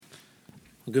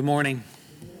Good morning.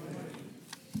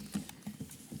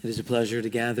 It is a pleasure to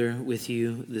gather with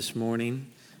you this morning.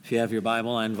 If you have your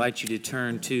Bible, I invite you to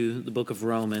turn to the book of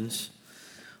Romans.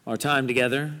 Our time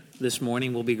together this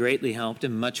morning will be greatly helped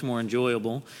and much more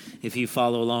enjoyable if you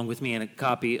follow along with me in a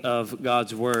copy of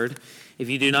God's Word. If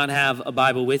you do not have a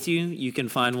Bible with you, you can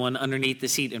find one underneath the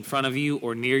seat in front of you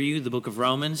or near you. The book of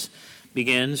Romans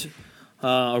begins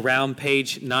around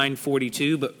page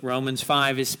 942, but Romans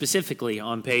 5 is specifically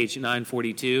on page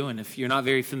 942. And if you're not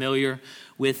very familiar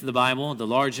with the Bible, the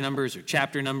large numbers are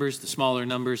chapter numbers, the smaller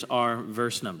numbers are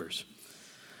verse numbers.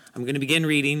 I'm going to begin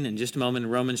reading in just a moment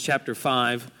in Romans chapter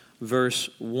 5, verse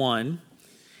 1.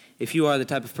 If you are the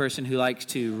type of person who likes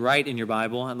to write in your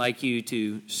Bible, I'd like you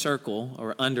to circle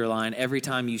or underline every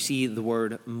time you see the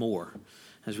word more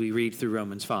as we read through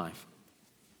Romans 5.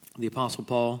 The Apostle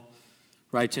Paul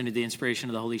writes under the inspiration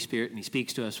of the Holy Spirit, and he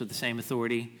speaks to us with the same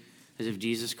authority as if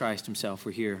Jesus Christ himself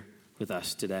were here with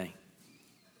us today.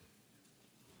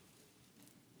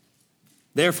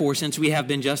 Therefore, since we have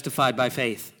been justified by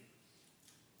faith,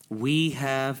 we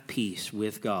have peace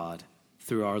with God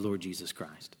through our Lord Jesus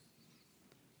Christ.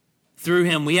 Through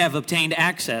him we have obtained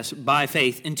access by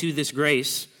faith into this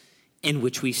grace in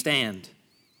which we stand,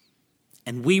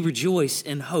 and we rejoice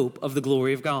in hope of the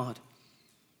glory of God.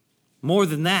 More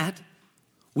than that,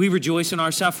 we rejoice in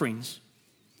our sufferings,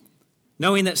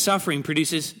 knowing that suffering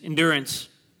produces endurance,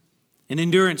 and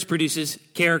endurance produces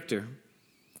character,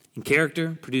 and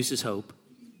character produces hope.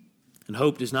 And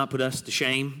hope does not put us to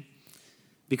shame,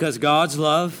 because God's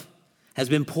love has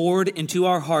been poured into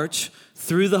our hearts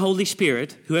through the Holy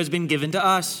Spirit who has been given to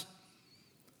us.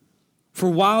 For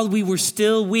while we were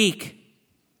still weak,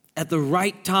 at the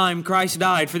right time Christ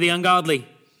died for the ungodly.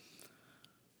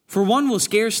 For one will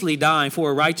scarcely die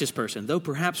for a righteous person, though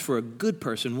perhaps for a good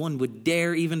person one would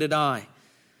dare even to die.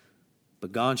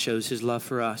 But God shows his love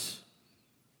for us,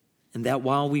 and that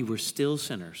while we were still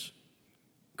sinners,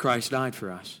 Christ died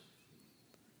for us.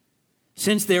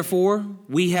 Since therefore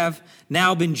we have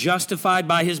now been justified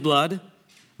by his blood,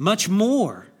 much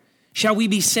more shall we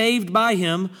be saved by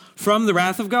him from the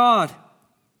wrath of God.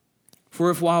 For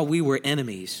if while we were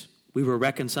enemies, we were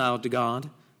reconciled to God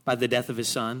by the death of his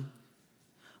Son,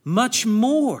 much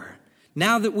more,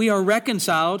 now that we are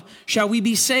reconciled, shall we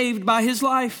be saved by his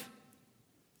life.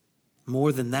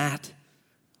 More than that,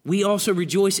 we also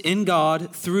rejoice in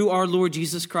God through our Lord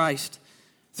Jesus Christ,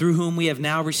 through whom we have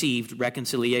now received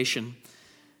reconciliation.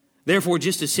 Therefore,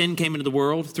 just as sin came into the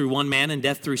world through one man and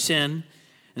death through sin,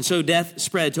 and so death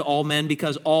spread to all men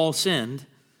because all sinned.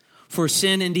 For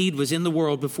sin indeed was in the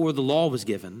world before the law was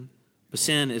given, but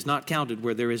sin is not counted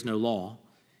where there is no law.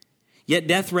 Yet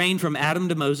death reigned from Adam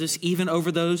to Moses, even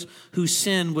over those whose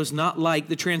sin was not like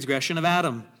the transgression of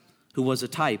Adam, who was a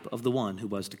type of the one who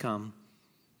was to come.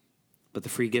 But the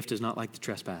free gift is not like the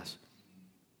trespass.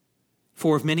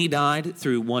 For if many died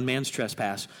through one man's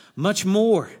trespass, much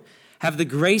more have the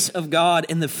grace of God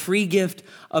and the free gift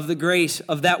of the grace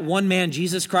of that one man,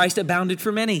 Jesus Christ, abounded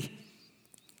for many.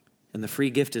 And the free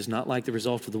gift is not like the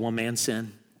result of the one man's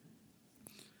sin.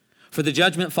 For the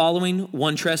judgment following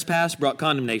one trespass brought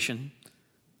condemnation,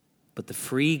 but the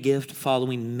free gift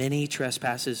following many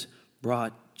trespasses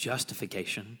brought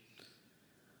justification.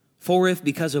 For if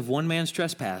because of one man's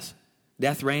trespass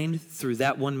death reigned through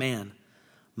that one man,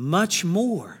 much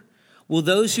more will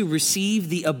those who receive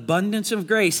the abundance of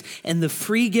grace and the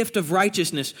free gift of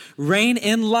righteousness reign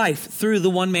in life through the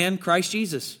one man, Christ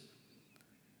Jesus.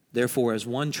 Therefore, as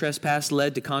one trespass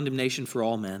led to condemnation for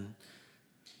all men,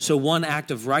 so one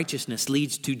act of righteousness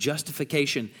leads to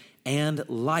justification and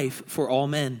life for all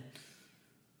men.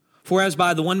 For as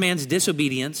by the one man's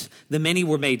disobedience the many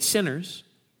were made sinners,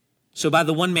 so by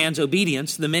the one man's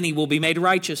obedience the many will be made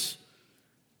righteous.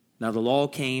 Now the law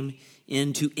came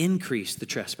in to increase the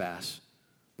trespass,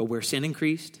 but where sin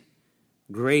increased,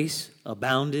 grace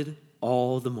abounded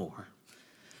all the more.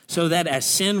 So that as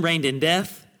sin reigned in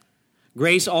death,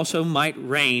 grace also might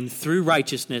reign through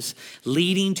righteousness,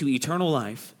 leading to eternal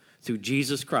life through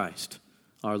Jesus Christ,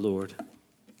 our Lord.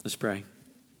 Let's pray.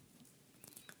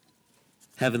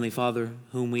 Heavenly Father,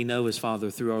 whom we know as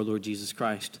Father through our Lord Jesus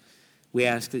Christ, we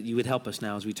ask that you would help us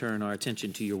now as we turn our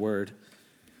attention to your word.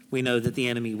 We know that the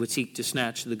enemy would seek to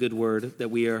snatch the good word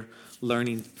that we are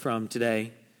learning from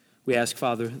today. We ask,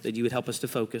 Father, that you would help us to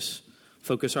focus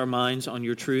our minds on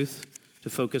your truth, to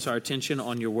focus our attention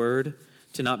on your word,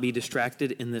 to not be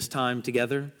distracted in this time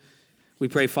together. We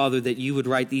pray, Father, that you would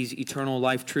write these eternal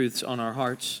life truths on our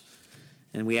hearts.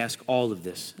 And we ask all of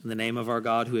this in the name of our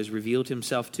God who has revealed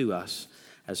himself to us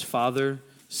as Father,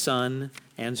 Son,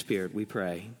 and Spirit, we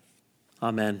pray.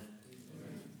 Amen.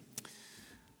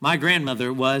 My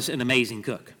grandmother was an amazing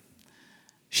cook.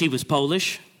 She was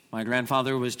Polish. My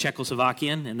grandfather was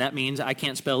Czechoslovakian, and that means I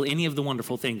can't spell any of the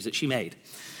wonderful things that she made.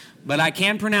 But I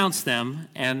can pronounce them,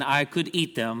 and I could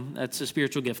eat them. That's a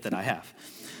spiritual gift that I have.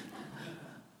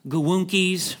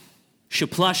 Gawunkis,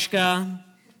 shaplushka,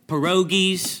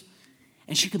 pierogies,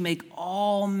 and she could make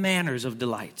all manners of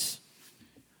delights.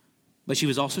 But she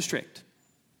was also strict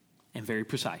and very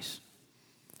precise.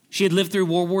 She had lived through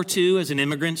World War II as an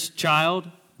immigrant's child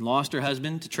and lost her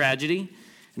husband to tragedy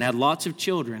and had lots of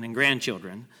children and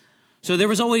grandchildren. So there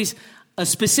was always a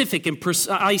specific and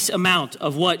precise amount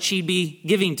of what she'd be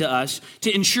giving to us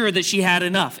to ensure that she had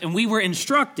enough. And we were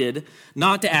instructed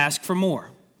not to ask for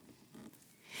more.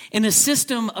 In a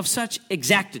system of such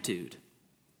exactitude,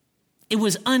 it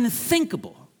was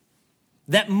unthinkable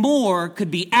that more could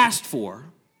be asked for,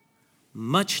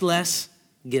 much less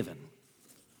given.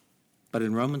 But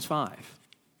in Romans 5,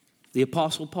 the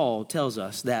Apostle Paul tells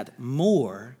us that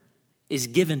more is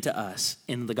given to us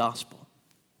in the gospel.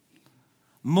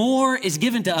 More is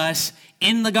given to us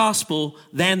in the gospel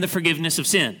than the forgiveness of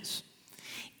sins.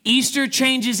 Easter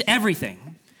changes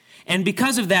everything. And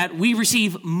because of that, we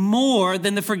receive more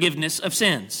than the forgiveness of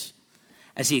sins.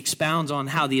 As he expounds on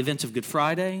how the events of Good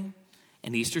Friday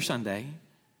and Easter Sunday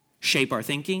shape our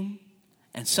thinking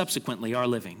and subsequently our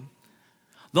living.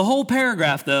 The whole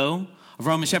paragraph, though, of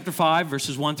Romans chapter 5,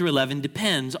 verses 1 through 11,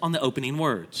 depends on the opening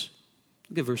words.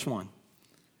 Look at verse 1.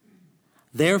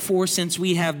 Therefore, since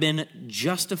we have been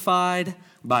justified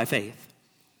by faith,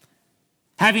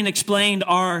 having explained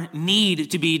our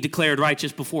need to be declared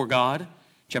righteous before God,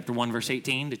 chapter 1, verse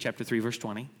 18 to chapter 3, verse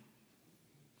 20,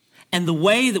 and the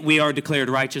way that we are declared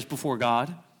righteous before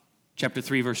God, chapter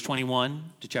 3, verse 21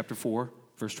 to chapter 4,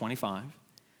 verse 25,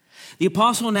 the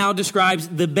apostle now describes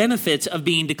the benefits of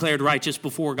being declared righteous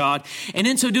before God. And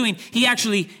in so doing, he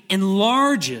actually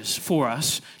enlarges for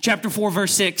us, chapter 4,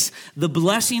 verse 6, the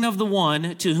blessing of the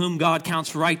one to whom God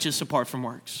counts righteous apart from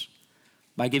works,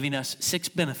 by giving us 6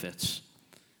 benefits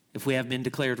if we have been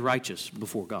declared righteous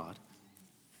before God.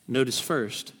 Notice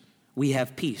first, we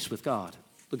have peace with God.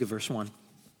 Look at verse 1.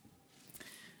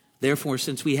 Therefore,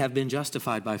 since we have been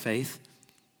justified by faith,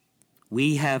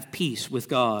 we have peace with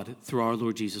God through our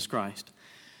Lord Jesus Christ.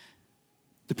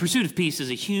 The pursuit of peace is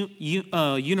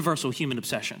a universal human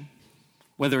obsession.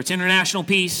 Whether it's international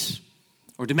peace,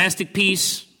 or domestic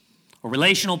peace, or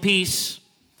relational peace,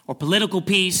 or political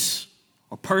peace,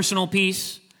 or personal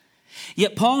peace.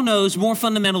 Yet Paul knows more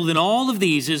fundamental than all of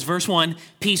these is, verse 1,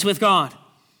 peace with God.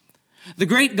 The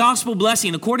great gospel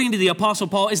blessing, according to the Apostle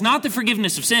Paul, is not the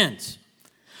forgiveness of sins.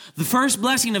 The first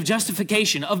blessing of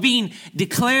justification, of being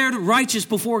declared righteous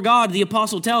before God, the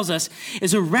apostle tells us,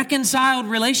 is a reconciled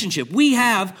relationship. We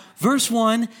have, verse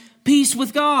 1, peace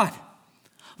with God.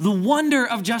 The wonder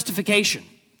of justification,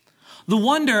 the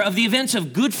wonder of the events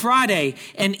of Good Friday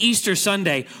and Easter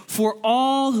Sunday for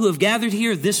all who have gathered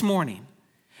here this morning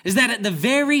is that at the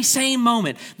very same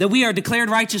moment that we are declared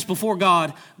righteous before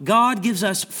God, God gives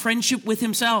us friendship with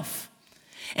himself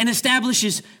and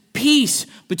establishes peace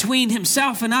between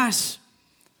himself and us.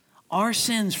 Our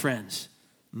sins, friends,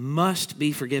 must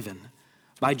be forgiven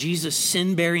by Jesus'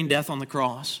 sin-bearing death on the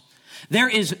cross. There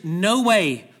is no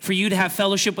way for you to have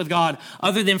fellowship with God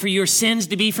other than for your sins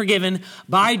to be forgiven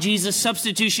by Jesus'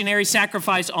 substitutionary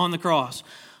sacrifice on the cross.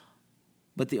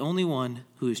 But the only the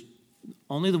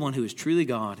one who is truly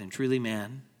God and truly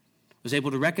man was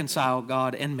able to reconcile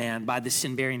God and man by this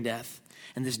sin-bearing death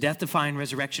and this death-defying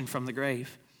resurrection from the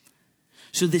grave.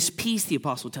 So this peace, the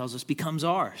apostle tells us, becomes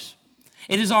ours.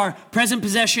 It is our present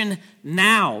possession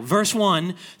now. Verse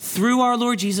 1, through our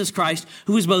Lord Jesus Christ,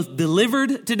 who was both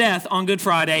delivered to death on Good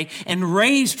Friday and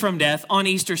raised from death on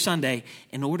Easter Sunday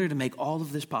in order to make all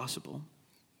of this possible.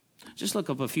 Just look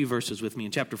up a few verses with me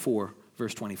in chapter 4,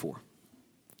 verse 24.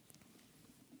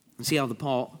 And see how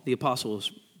the apostle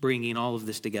is bringing all of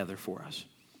this together for us.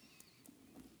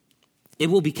 It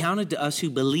will be counted to us who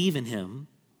believe in him,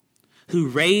 who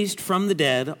raised from the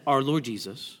dead our Lord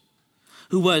Jesus,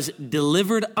 who was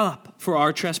delivered up for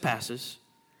our trespasses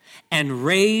and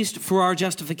raised for our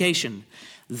justification.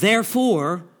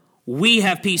 Therefore, we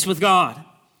have peace with God.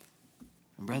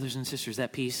 And brothers and sisters,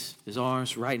 that peace is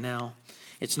ours right now.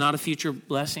 It's not a future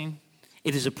blessing.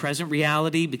 It is a present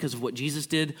reality because of what Jesus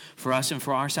did for us and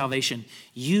for our salvation.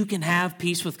 You can have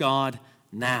peace with God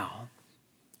now.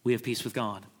 We have peace with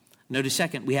God. Notice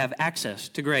second, we have access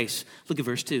to grace. Look at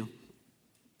verse 2.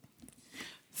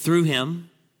 Through him,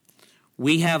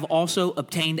 we have also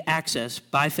obtained access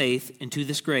by faith into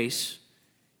this grace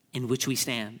in which we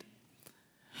stand.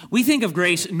 We think of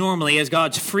grace normally as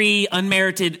God's free,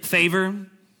 unmerited favor,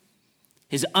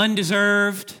 his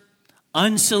undeserved,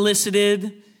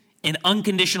 unsolicited, and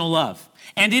unconditional love.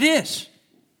 And it is.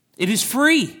 It is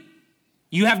free.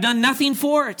 You have done nothing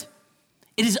for it.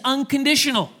 It is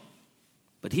unconditional.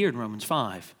 But here in Romans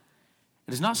 5,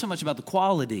 it is not so much about the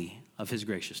quality of his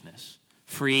graciousness,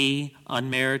 free,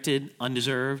 unmerited,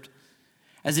 undeserved,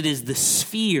 as it is the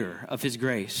sphere of his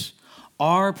grace,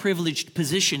 our privileged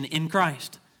position in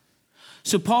Christ.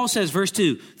 So Paul says, verse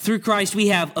 2, through Christ we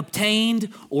have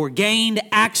obtained or gained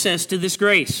access to this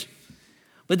grace.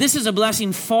 But this is a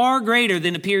blessing far greater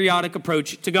than a periodic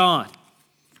approach to God.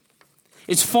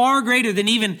 It's far greater than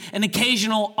even an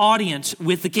occasional audience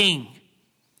with the king.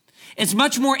 It's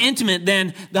much more intimate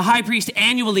than the high priest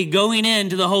annually going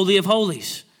into the Holy of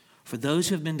Holies for those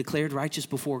who have been declared righteous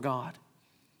before God.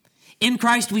 In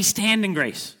Christ, we stand in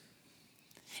grace.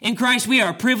 In Christ, we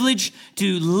are privileged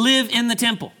to live in the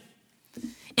temple.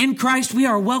 In Christ, we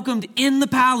are welcomed in the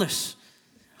palace.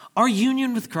 Our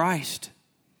union with Christ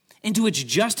into which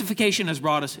justification has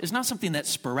brought us is not something that's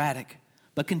sporadic,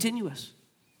 but continuous.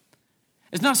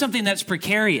 It's not something that's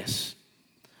precarious,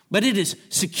 but it is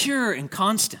secure and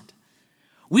constant.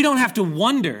 We don't have to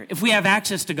wonder if we have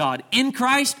access to God. In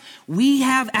Christ, we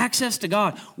have access to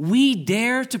God. We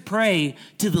dare to pray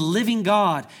to the living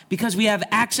God because we have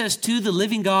access to the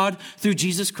living God through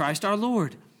Jesus Christ our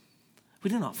Lord. We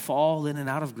do not fall in and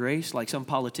out of grace like some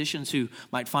politicians who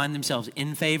might find themselves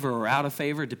in favor or out of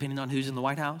favor depending on who's in the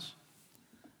White House.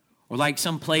 Or like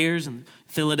some players in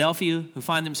Philadelphia who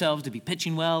find themselves to be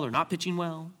pitching well or not pitching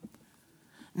well.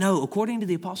 No, according to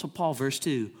the Apostle Paul, verse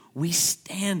 2, we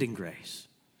stand in grace.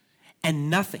 And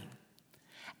nothing,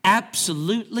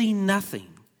 absolutely nothing,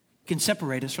 can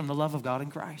separate us from the love of God in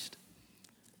Christ.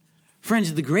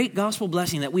 Friends, the great gospel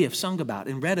blessing that we have sung about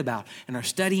and read about and are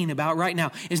studying about right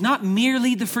now is not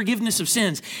merely the forgiveness of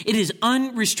sins. It is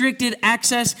unrestricted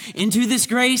access into this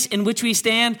grace in which we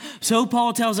stand. So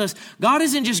Paul tells us, God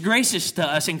isn't just gracious to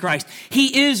us in Christ.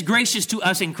 He is gracious to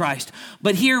us in Christ.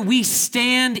 But here we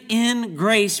stand in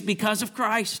grace because of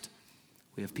Christ.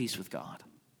 We have peace with God.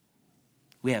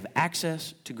 We have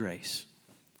access to grace.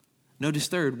 Notice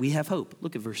third, we have hope.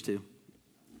 Look at verse 2.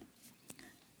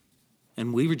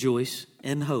 And we rejoice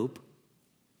in hope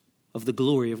of the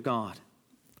glory of God.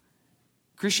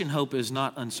 Christian hope is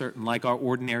not uncertain like our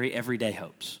ordinary everyday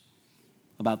hopes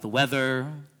about the weather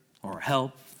or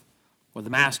health or the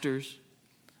Masters.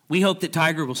 We hope that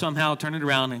Tiger will somehow turn it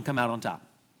around and come out on top.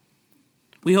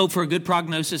 We hope for a good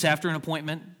prognosis after an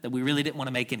appointment that we really didn't want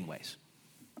to make anyways.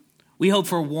 We hope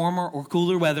for warmer or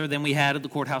cooler weather than we had at the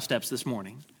courthouse steps this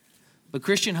morning. But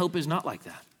Christian hope is not like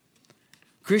that.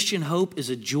 Christian hope is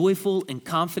a joyful and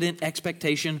confident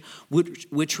expectation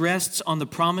which rests on the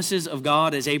promises of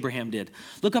God as Abraham did.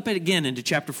 Look up again into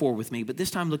chapter 4 with me, but this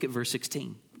time look at verse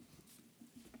 16.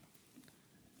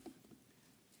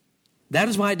 That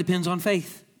is why it depends on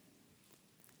faith.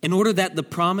 In order that the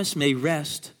promise may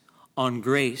rest on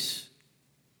grace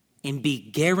and be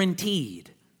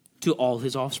guaranteed to all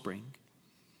his offspring.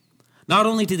 Not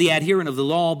only to the adherent of the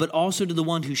law, but also to the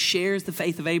one who shares the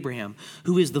faith of Abraham,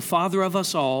 who is the father of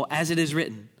us all, as it is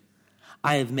written,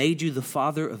 I have made you the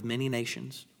father of many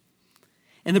nations.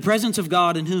 In the presence of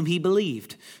God in whom he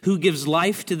believed, who gives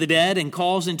life to the dead and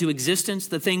calls into existence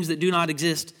the things that do not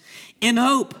exist. In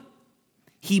hope,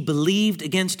 he believed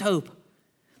against hope,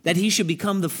 that he should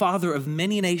become the father of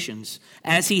many nations,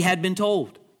 as he had been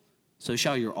told, so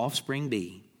shall your offspring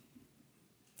be.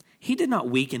 He did not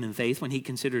weaken in faith when he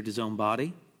considered his own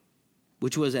body,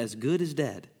 which was as good as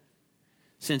dead,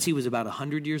 since he was about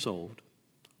 100 years old,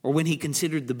 or when he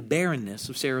considered the barrenness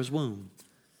of Sarah's womb.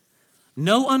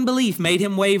 No unbelief made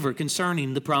him waver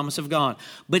concerning the promise of God,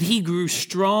 but he grew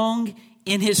strong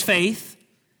in his faith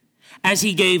as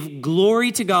he gave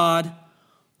glory to God,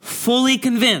 fully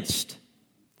convinced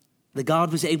that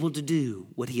God was able to do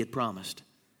what he had promised.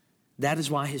 That is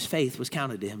why his faith was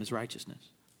counted to him as righteousness.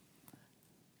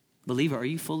 Believer, are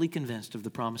you fully convinced of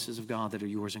the promises of God that are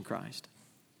yours in Christ?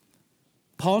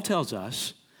 Paul tells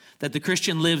us that the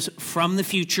Christian lives from the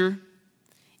future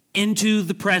into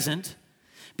the present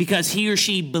because he or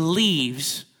she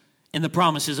believes in the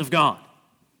promises of God.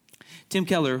 Tim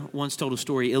Keller once told a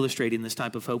story illustrating this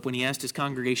type of hope when he asked his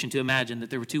congregation to imagine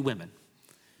that there were two women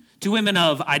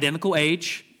of identical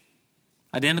age,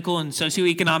 identical in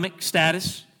socioeconomic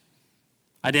status,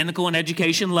 identical in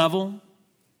education level,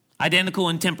 identical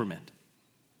in temperament.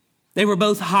 They were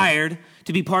both hired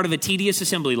to be part of a tedious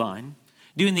assembly line,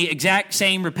 doing the exact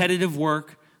same repetitive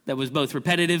work that was both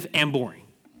repetitive and boring.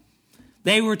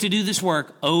 They were to do this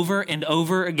work over and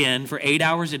over again for 8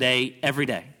 hours a day, every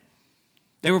day.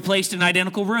 They were placed in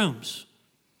identical rooms.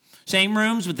 Same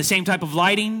rooms with the same type of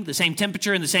lighting, the same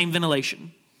temperature, and the same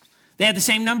ventilation. They had the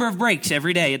same number of breaks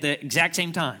every day at the exact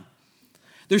same time.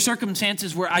 Their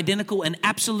circumstances were identical in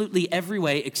absolutely every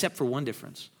way except for one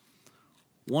difference.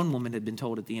 One woman had been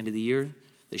told at the end of the year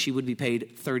that she would be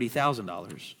paid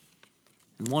 $30,000.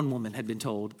 And one woman had been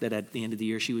told that at the end of the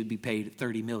year she would be paid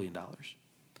 $30 million.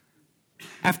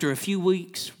 After a few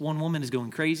weeks, one woman is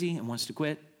going crazy and wants to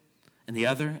quit, and the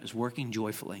other is working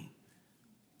joyfully.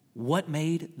 What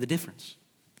made the difference?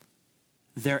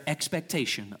 Their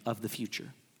expectation of the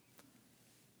future.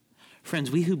 Friends,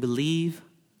 we who believe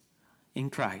in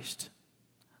Christ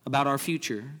about our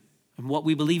future and what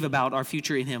we believe about our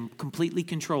future in Him completely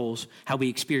controls how we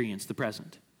experience the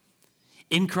present.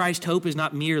 In Christ, hope is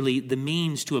not merely the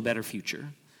means to a better future.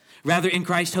 Rather, in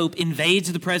Christ, hope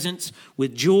invades the present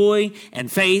with joy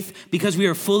and faith because we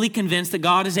are fully convinced that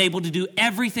God is able to do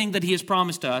everything that He has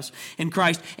promised us in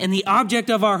Christ. And the object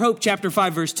of our hope, chapter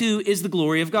 5, verse 2, is the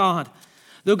glory of God.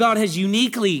 Though God has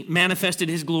uniquely manifested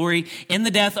His glory in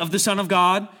the death of the Son of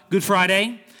God, Good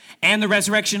Friday, and the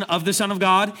resurrection of the Son of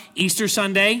God, Easter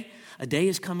Sunday, a day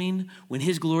is coming when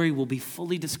His glory will be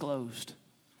fully disclosed.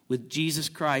 With Jesus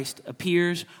Christ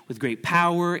appears with great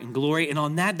power and glory. And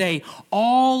on that day,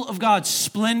 all of God's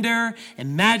splendor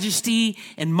and majesty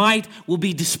and might will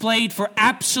be displayed for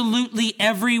absolutely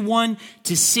everyone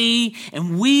to see.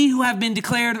 And we who have been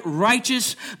declared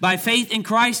righteous by faith in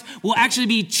Christ will actually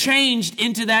be changed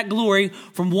into that glory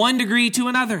from one degree to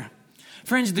another.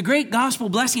 Friends, the great gospel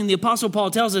blessing the Apostle Paul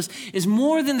tells us is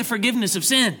more than the forgiveness of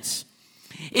sins.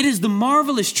 It is the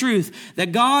marvelous truth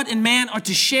that God and man are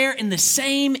to share in the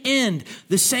same end,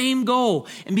 the same goal.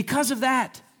 And because of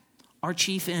that, our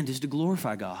chief end is to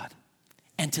glorify God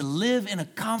and to live in a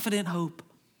confident hope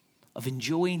of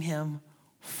enjoying Him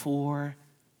forever.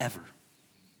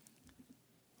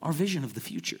 Our vision of the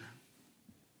future,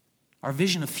 our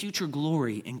vision of future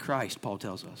glory in Christ, Paul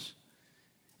tells us,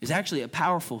 is actually a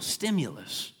powerful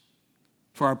stimulus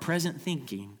for our present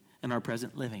thinking and our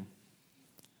present living.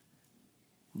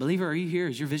 Believer, are you here?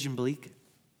 Is your vision bleak?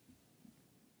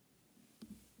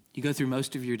 You go through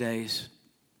most of your days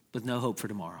with no hope for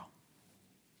tomorrow.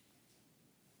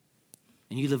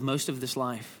 And you live most of this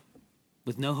life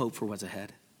with no hope for what's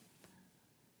ahead.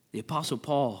 The Apostle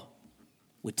Paul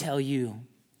would tell you,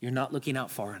 you're not looking out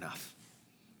far enough.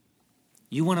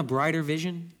 You want a brighter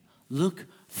vision? Look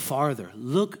farther.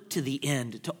 Look to the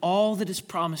end, to all that is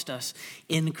promised us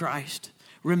in Christ.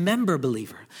 Remember,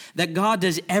 believer, that God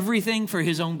does everything for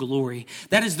His own glory.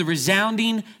 That is the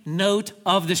resounding note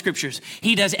of the Scriptures.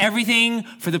 He does everything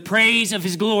for the praise of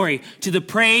His glory, to the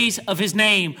praise of His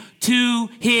name, to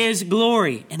His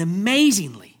glory. And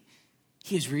amazingly,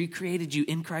 He has recreated you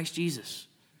in Christ Jesus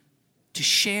to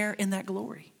share in that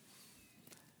glory.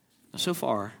 Now, so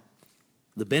far,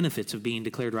 the benefits of being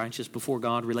declared righteous before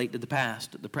God relate to the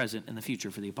past, the present, and the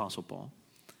future for the Apostle Paul.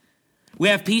 We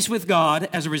have peace with God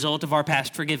as a result of our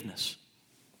past forgiveness.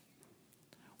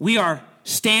 We are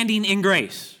standing in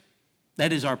grace.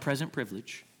 That is our present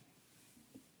privilege.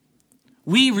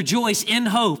 We rejoice in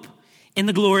hope in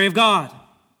the glory of God,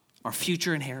 our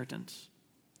future inheritance.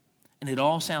 And it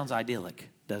all sounds idyllic,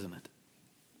 doesn't it?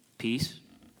 Peace,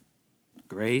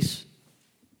 grace,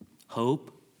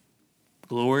 hope,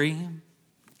 glory,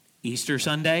 Easter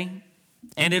Sunday,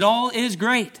 and it all is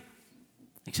great,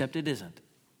 except it isn't.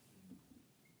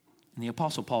 And the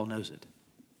Apostle Paul knows it.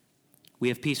 We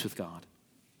have peace with God.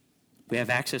 We have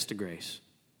access to grace.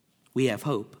 We have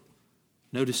hope.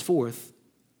 Notice fourth,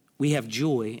 we have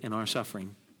joy in our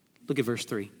suffering. Look at verse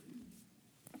 3.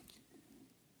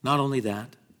 Not only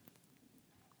that,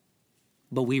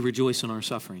 but we rejoice in our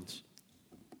sufferings,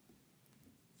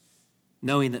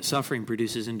 knowing that suffering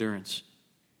produces endurance,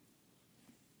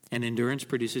 and endurance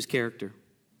produces character,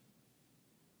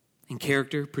 and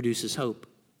character produces hope.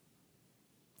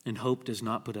 And hope does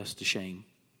not put us to shame.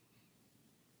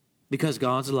 Because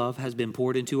God's love has been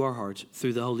poured into our hearts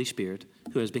through the Holy Spirit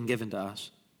who has been given to us.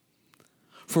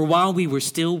 For while we were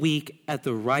still weak, at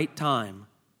the right time,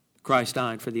 Christ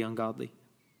died for the ungodly.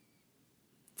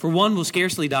 For one will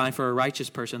scarcely die for a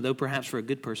righteous person, though perhaps for a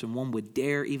good person one would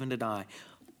dare even to die.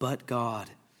 But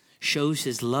God shows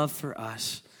His love for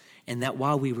us, and that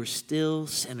while we were still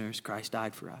sinners, Christ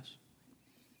died for us.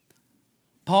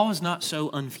 Paul is not so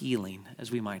unfeeling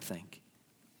as we might think,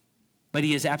 but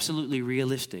he is absolutely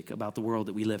realistic about the world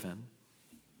that we live in.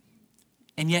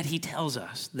 And yet he tells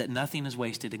us that nothing is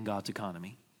wasted in God's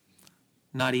economy,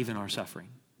 not even our suffering.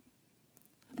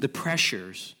 The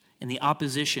pressures and the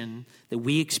opposition that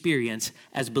we experience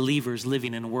as believers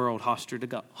living in a world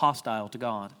hostile to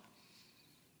God,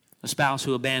 a spouse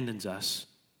who abandons us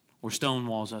or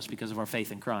stonewalls us because of our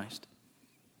faith in Christ,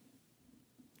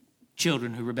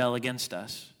 children who rebel against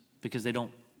us because they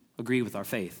don't agree with our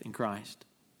faith in Christ.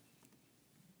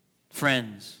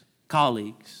 friends,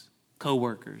 colleagues,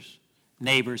 co-workers,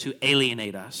 neighbors who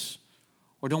alienate us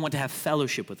or don't want to have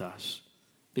fellowship with us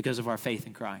because of our faith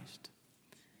in Christ.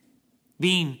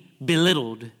 Being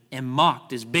belittled and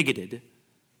mocked as bigoted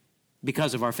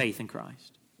because of our faith in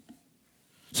Christ.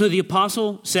 So the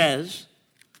apostle says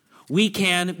we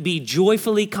can be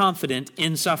joyfully confident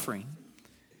in suffering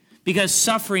because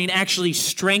suffering actually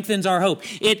strengthens our hope.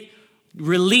 It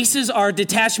releases our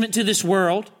detachment to this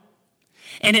world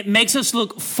and it makes us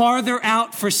look farther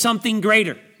out for something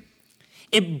greater.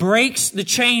 It breaks the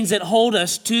chains that hold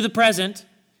us to the present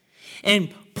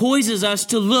and poises us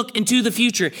to look into the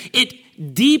future. It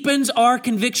deepens our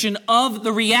conviction of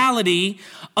the reality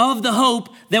of the hope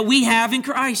that we have in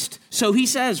Christ. So he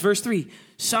says, verse 3,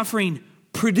 suffering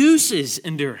produces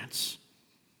endurance.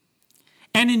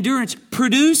 And endurance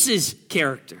produces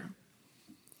character.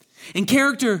 And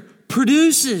character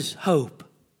produces hope.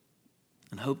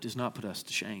 And hope does not put us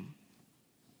to shame.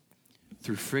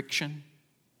 Through friction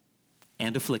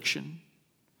and affliction,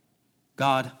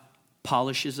 God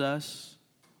polishes us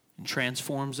and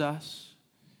transforms us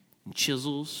and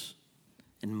chisels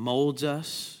and molds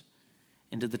us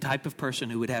into the type of person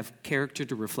who would have character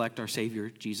to reflect our Savior,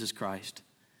 Jesus Christ,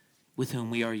 with whom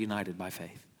we are united by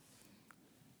faith.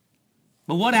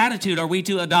 But what attitude are we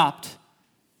to adopt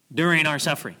during our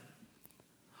suffering?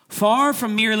 Far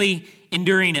from merely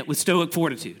enduring it with stoic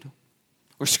fortitude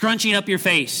or scrunching up your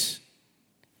face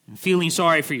and feeling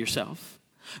sorry for yourself.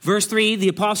 Verse 3, the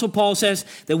Apostle Paul says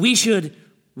that we should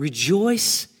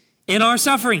rejoice in our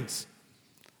sufferings.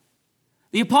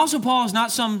 The Apostle Paul is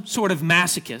not some sort of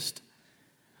masochist,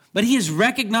 but he is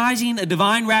recognizing a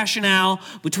divine rationale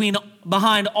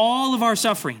behind all of our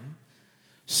suffering.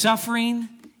 Suffering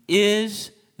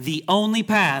is the only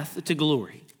path to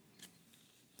glory.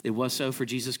 It was so for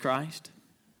Jesus Christ.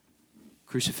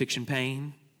 Crucifixion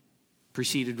pain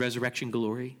preceded resurrection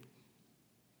glory.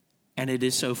 And it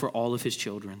is so for all of his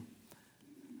children.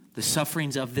 The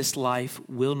sufferings of this life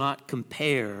will not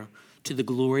compare to the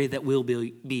glory that will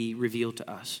be revealed to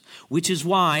us. Which is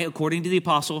why, according to the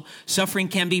apostle, suffering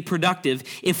can be productive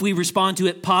if we respond to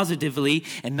it positively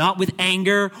and not with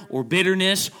anger or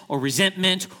bitterness or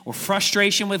resentment or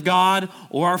frustration with God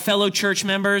or our fellow church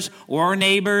members or our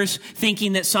neighbors,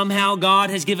 thinking that somehow God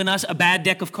has given us a bad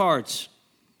deck of cards.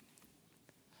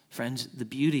 Friends, the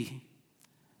beauty,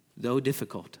 though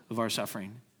difficult, of our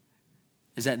suffering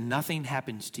is that nothing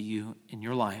happens to you in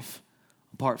your life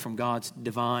apart from God's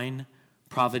divine,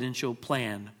 providential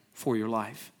plan for your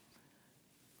life.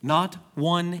 Not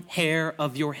one hair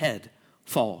of your head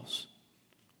falls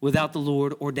without the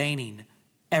Lord ordaining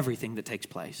everything that takes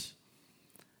place.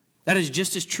 That is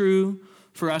just as true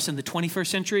for us in the 21st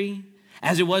century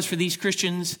as it was for these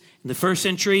Christians in the first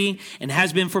century and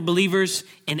has been for believers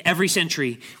in every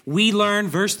century. We learn,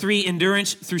 verse 3,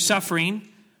 endurance through suffering,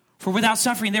 for without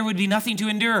suffering there would be nothing to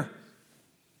endure.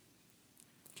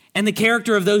 And the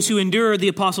character of those who endure, the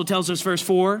apostle tells us, verse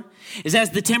 4, is as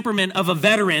the temperament of a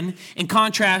veteran in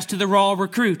contrast to the raw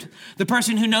recruit. The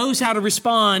person who knows how to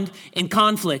respond in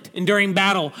conflict and during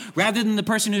battle, rather than the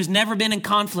person who's never been in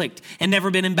conflict and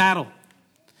never been in battle.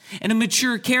 And a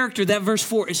mature character, that verse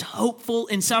 4, is hopeful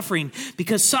in suffering,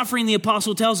 because suffering, the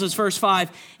apostle tells us, verse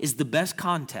 5, is the best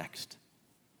context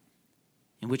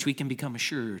in which we can become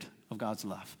assured of God's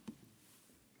love.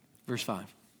 Verse 5.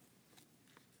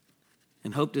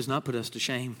 And hope does not put us to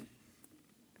shame,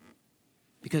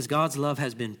 because God's love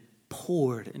has been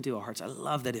poured into our hearts. I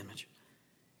love that image.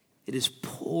 It is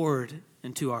poured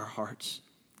into our hearts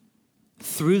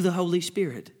through the Holy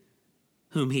Spirit,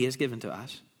 whom he has given to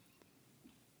us.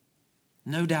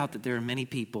 No doubt that there are many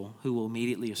people who will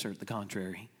immediately assert the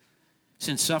contrary,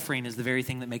 since suffering is the very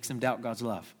thing that makes them doubt God's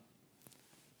love.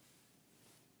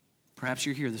 Perhaps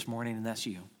you're here this morning and that's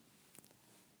you.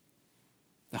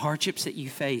 The hardships that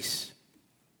you face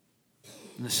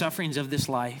and the sufferings of this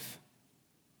life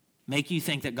make you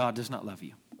think that God does not love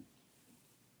you.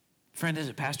 Friend, as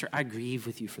a pastor, I grieve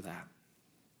with you for that.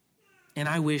 And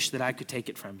I wish that I could take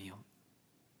it from you.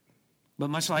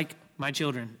 But much like my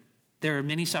children, there are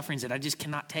many sufferings that I just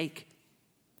cannot take.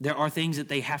 There are things that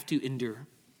they have to endure,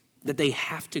 that they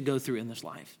have to go through in this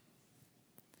life.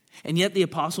 And yet the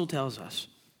apostle tells us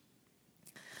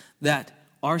that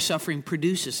our suffering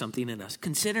produces something in us.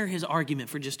 Consider his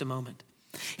argument for just a moment.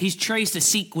 He's traced a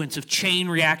sequence of chain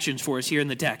reactions for us here in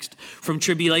the text, from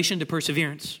tribulation to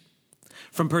perseverance,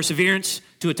 from perseverance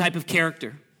to a type of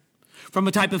character, from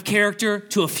a type of character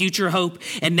to a future hope.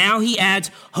 And now he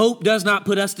adds, hope does not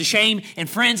put us to shame. And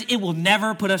friends, it will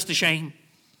never put us to shame.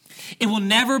 It will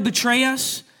never betray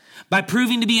us by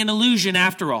proving to be an illusion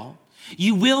after all.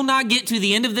 You will not get to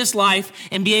the end of this life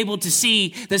and be able to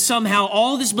see that somehow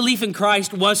all this belief in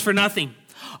Christ was for nothing.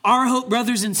 Our hope,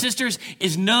 brothers and sisters,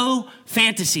 is no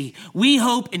fantasy. We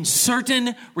hope in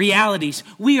certain realities.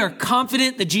 We are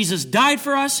confident that Jesus died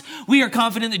for us. We are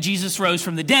confident that Jesus rose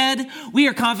from the dead. We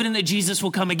are confident that Jesus will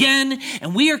come again.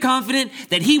 And we are confident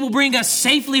that he will bring us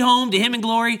safely home to him in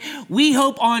glory. We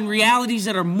hope on realities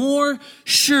that are more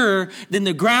sure than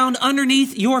the ground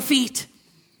underneath your feet.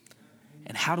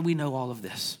 And how do we know all of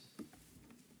this?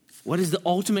 What is the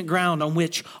ultimate ground on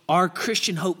which our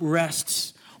Christian hope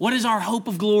rests? What is our hope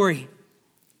of glory?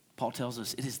 Paul tells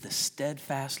us it is the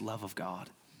steadfast love of God.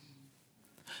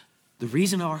 The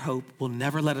reason our hope will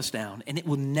never let us down, and it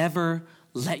will never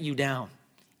let you down,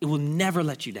 it will never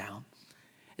let you down,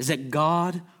 is that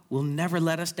God will never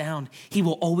let us down. He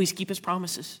will always keep his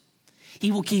promises.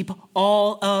 He will keep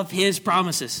all of his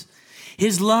promises.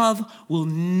 His love will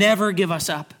never give us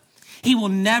up. He will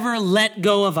never let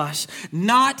go of us,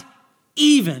 not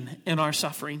even in our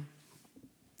suffering.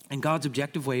 And God's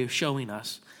objective way of showing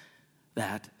us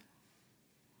that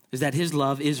is that his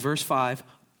love is, verse 5,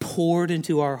 poured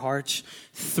into our hearts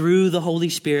through the Holy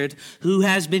Spirit who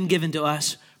has been given to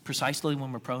us precisely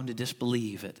when we're prone to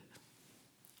disbelieve it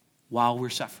while we're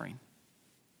suffering.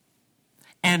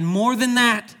 And more than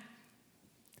that,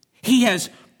 he has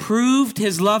proved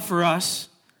his love for us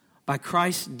by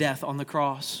Christ's death on the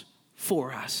cross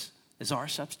for us as our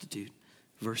substitute.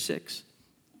 Verse 6.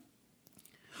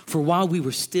 For while we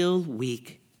were still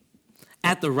weak,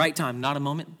 at the right time, not a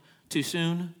moment too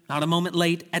soon, not a moment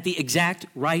late, at the exact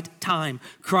right time,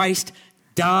 Christ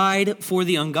died for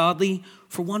the ungodly,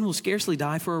 for one will scarcely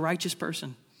die for a righteous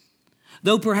person.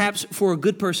 Though perhaps for a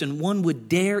good person, one would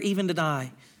dare even to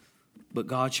die. But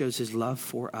God shows his love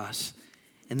for us,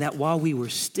 and that while we were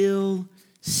still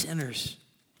sinners,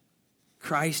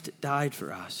 Christ died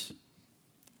for us.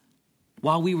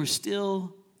 While we were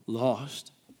still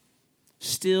lost,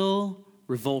 still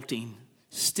revolting,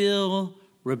 still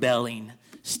rebelling,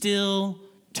 still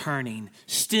turning,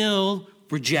 still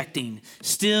rejecting,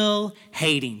 still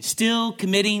hating, still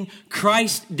committing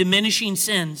Christ-diminishing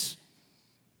sins,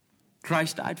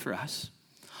 Christ died for us.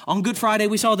 On Good Friday,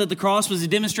 we saw that the cross was a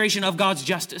demonstration of God's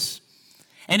justice.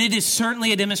 And it is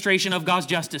certainly a demonstration of God's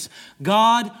justice.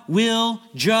 God will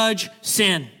judge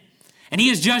sin. And he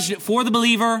has judged it for the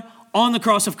believer on the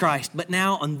cross of Christ. But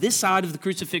now on this side of the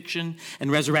crucifixion and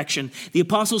resurrection, the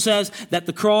apostle says that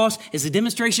the cross is a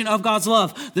demonstration of God's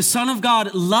love. The Son of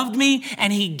God loved me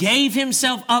and he gave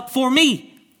himself up for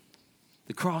me.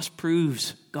 The cross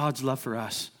proves God's love for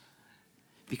us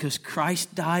because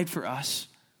Christ died for us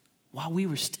while we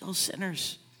were still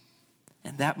sinners.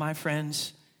 And that, my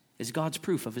friends, is God's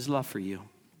proof of his love for you.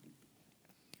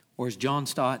 Or as John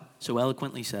Stott so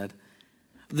eloquently said,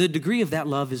 the degree of that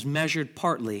love is measured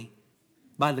partly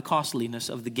by the costliness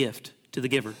of the gift to the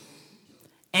giver,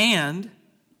 and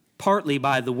partly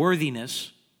by the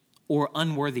worthiness or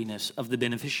unworthiness of the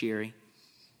beneficiary.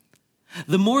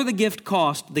 The more the gift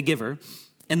cost the giver,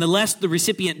 and the less the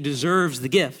recipient deserves the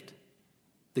gift,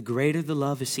 the greater the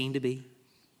love is seen to be.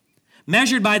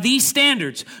 Measured by these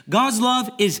standards, God's love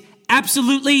is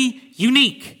absolutely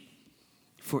unique.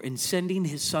 For in sending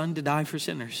his Son to die for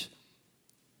sinners,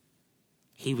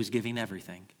 he was giving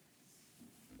everything,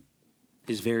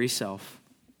 his very self,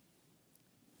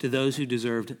 to those who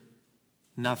deserved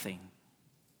nothing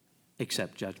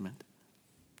except judgment.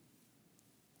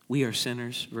 We are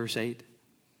sinners, verse 8.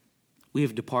 We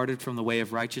have departed from the way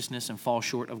of righteousness and fall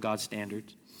short of God's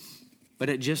standards. But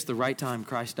at just the right time,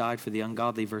 Christ died for the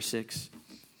ungodly, verse 6.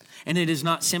 And it is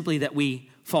not simply that we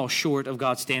fall short of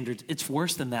God's standards. It's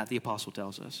worse than that, the apostle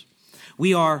tells us.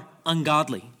 We are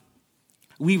ungodly.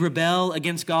 We rebel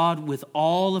against God with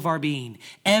all of our being,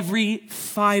 every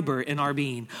fiber in our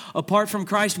being. Apart from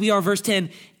Christ, we are, verse 10,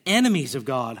 enemies of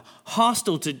God,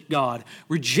 hostile to God,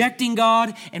 rejecting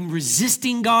God and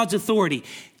resisting God's authority,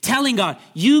 telling God,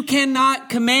 you cannot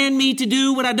command me to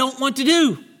do what I don't want to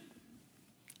do.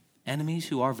 Enemies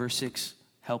who are, verse 6,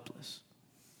 helpless.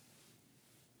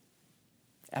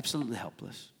 Absolutely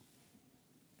helpless.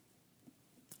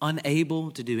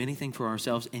 Unable to do anything for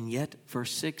ourselves. And yet,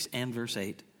 verse 6 and verse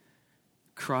 8,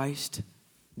 Christ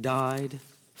died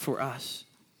for us.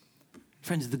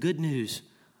 Friends, the good news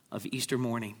of Easter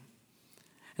morning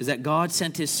is that God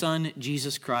sent his Son,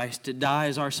 Jesus Christ, to die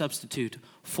as our substitute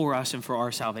for us and for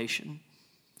our salvation.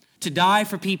 To die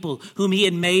for people whom he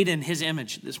had made in his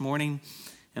image. This morning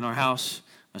in our house,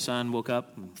 my son woke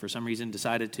up and for some reason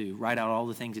decided to write out all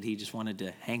the things that he just wanted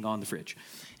to hang on the fridge.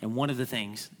 And one of the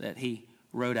things that he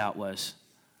wrote out was,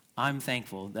 I'm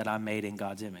thankful that I'm made in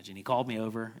God's image. And he called me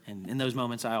over, and in those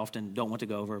moments I often don't want to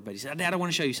go over, but he said, Dad, I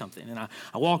want to show you something. And I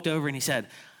walked over and he said,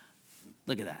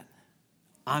 look at that.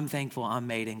 I'm thankful I'm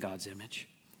made in God's image.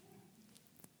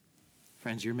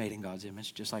 Friends, you're made in God's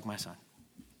image, just like my son.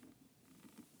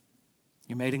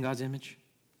 You're made in God's image,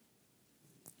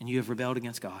 and you have rebelled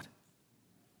against God.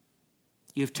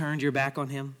 You have turned your back on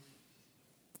him,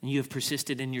 and you have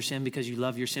persisted in your sin because you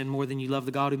love your sin more than you love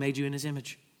the God who made you in his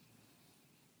image.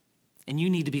 And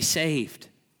you need to be saved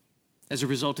as a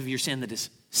result of your sin that has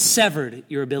severed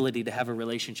your ability to have a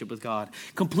relationship with God,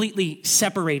 completely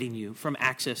separating you from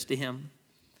access to him.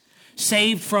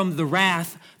 Saved from the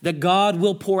wrath that God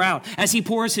will pour out. As he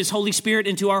pours his Holy Spirit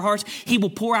into our hearts, he will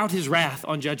pour out his wrath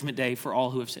on Judgment Day for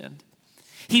all who have sinned.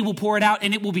 He will pour it out,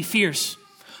 and it will be fierce.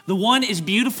 The one is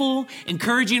beautiful,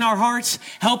 encouraging our hearts,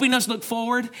 helping us look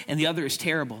forward, and the other is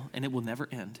terrible, and it will never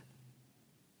end.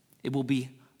 It will be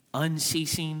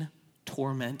unceasing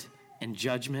torment and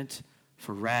judgment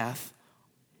for wrath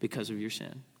because of your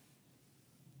sin.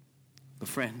 But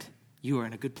friend, you are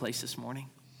in a good place this morning.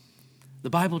 The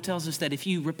Bible tells us that if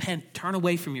you repent, turn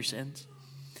away from your sins,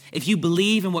 if you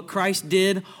believe in what Christ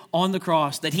did on the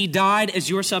cross, that he died as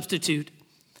your substitute,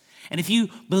 and if you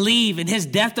believe in his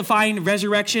death-defying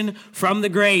resurrection from the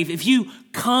grave, if you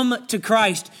come to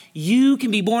Christ, you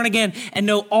can be born again and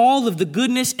know all of the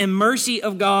goodness and mercy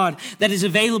of God that is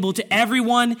available to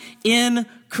everyone in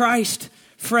Christ.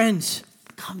 Friends,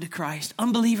 come to Christ.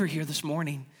 Unbeliever here this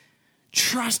morning,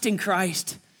 trust in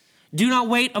Christ. Do not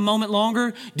wait a moment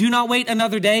longer. Do not wait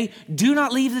another day. Do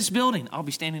not leave this building. I'll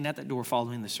be standing at that door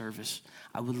following the service.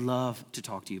 I would love to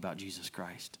talk to you about Jesus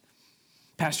Christ.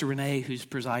 Pastor Renee, who's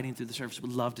presiding through the service,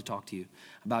 would love to talk to you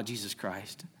about Jesus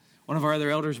Christ. One of our other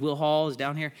elders, Will Hall, is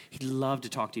down here. He'd love to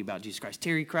talk to you about Jesus Christ.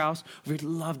 Terry Krause, we'd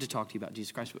love to talk to you about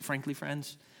Jesus Christ. But frankly,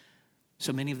 friends,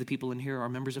 so many of the people in here are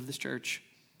members of this church.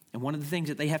 And one of the things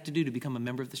that they have to do to become a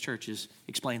member of this church is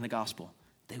explain the gospel.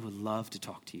 They would love to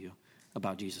talk to you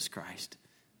about Jesus Christ.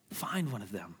 Find one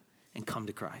of them and come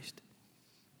to Christ.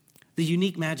 The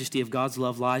unique majesty of God's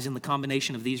love lies in the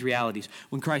combination of these realities.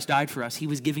 When Christ died for us, he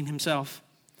was giving himself,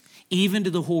 even to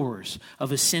the horrors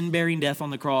of a sin-bearing death on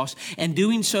the cross, and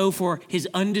doing so for his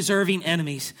undeserving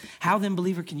enemies. How then,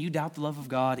 believer, can you doubt the love of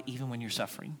God even when you're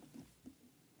suffering?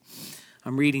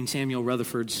 I'm reading Samuel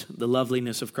Rutherford's The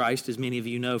Loveliness of Christ, as many of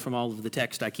you know from all of the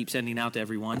text I keep sending out to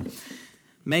everyone.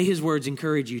 May his words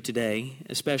encourage you today,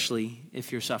 especially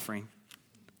if you're suffering.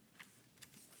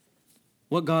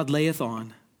 What God layeth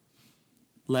on,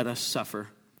 let us suffer.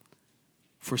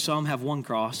 For some have one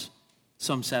cross,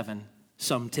 some 7,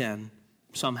 some 10,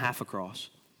 some half a cross.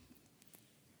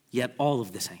 Yet all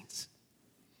of the saints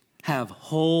have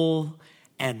whole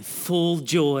and full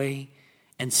joy,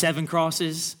 and 7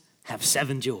 crosses have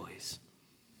 7 joys.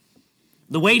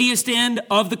 The weightiest end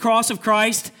of the cross of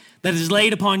Christ that is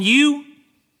laid upon you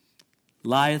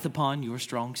lieth upon your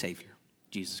strong Savior,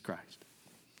 Jesus Christ.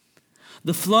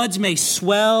 The floods may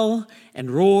swell and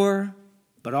roar,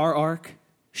 but our ark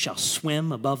shall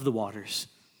swim above the waters.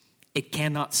 It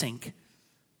cannot sink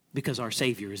because our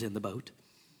Savior is in the boat.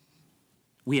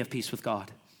 We have peace with God.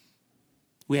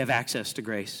 We have access to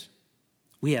grace.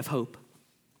 We have hope.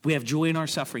 We have joy in our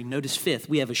suffering. Notice 5th,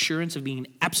 we have assurance of being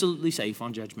absolutely safe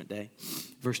on Judgment Day.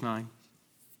 Verse 9.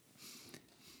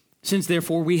 Since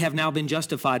therefore we have now been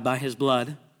justified by his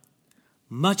blood,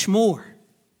 much more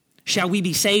shall we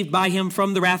be saved by him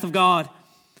from the wrath of God.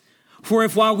 For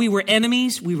if while we were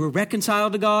enemies, we were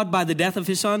reconciled to God by the death of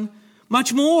his son,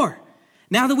 much more,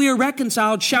 now that we are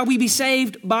reconciled, shall we be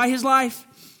saved by his life.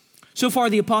 So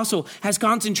far, the apostle has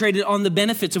concentrated on the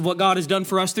benefits of what God has done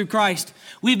for us through Christ.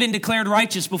 We've been declared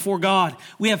righteous before God.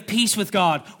 We have peace with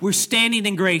God. We're standing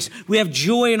in grace. We have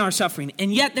joy in our suffering.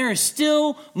 And yet there is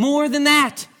still more than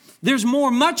that. There's more,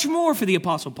 much more for the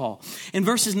Apostle Paul. In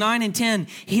verses 9 and 10,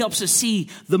 he helps us see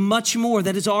the much more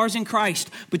that is ours in Christ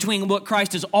between what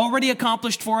Christ has already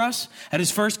accomplished for us at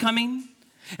his first coming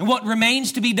and what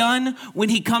remains to be done when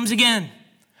he comes again.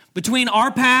 Between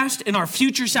our past and our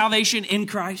future salvation in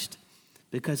Christ.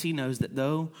 Because he knows that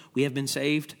though we have been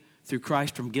saved through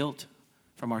Christ from guilt,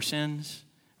 from our sins,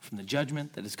 from the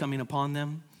judgment that is coming upon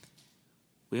them,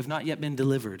 we have not yet been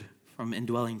delivered from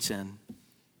indwelling sin.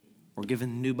 We're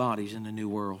given new bodies in a new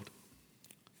world.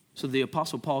 So the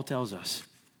Apostle Paul tells us,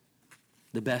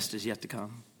 the best is yet to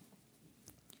come.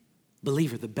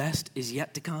 Believer, the best is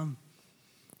yet to come.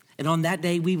 And on that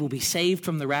day, we will be saved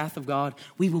from the wrath of God.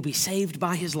 We will be saved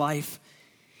by his life.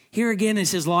 Here again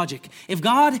is his logic. If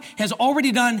God has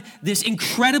already done this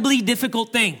incredibly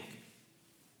difficult thing,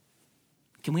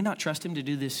 can we not trust him to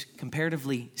do this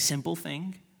comparatively simple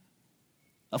thing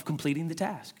of completing the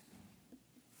task?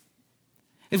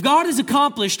 If God has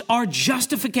accomplished our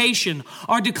justification,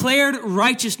 our declared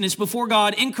righteousness before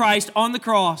God in Christ on the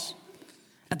cross,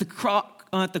 at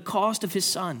the cost of his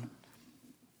Son,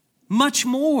 much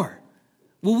more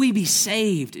will we be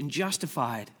saved and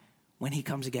justified when he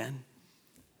comes again.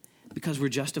 Because we're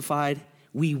justified,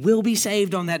 we will be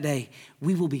saved on that day.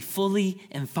 We will be fully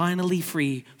and finally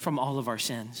free from all of our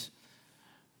sins.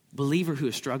 Believer who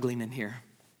is struggling in here,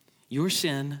 your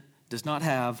sin does not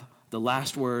have the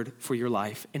last word for your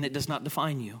life, and it does not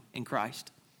define you in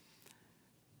Christ.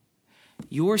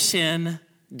 Your sin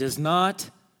does not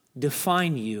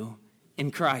define you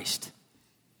in Christ.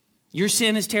 Your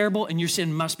sin is terrible, and your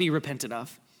sin must be repented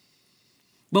of.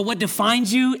 But what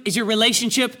defines you is your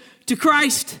relationship to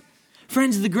Christ.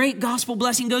 Friends, the great gospel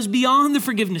blessing goes beyond the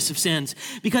forgiveness of sins,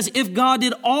 because if God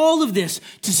did all of this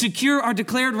to secure our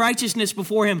declared righteousness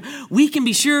before him, we can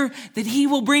be sure that he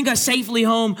will bring us safely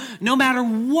home no matter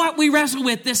what we wrestle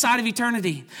with this side of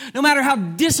eternity, no matter how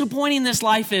disappointing this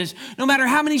life is, no matter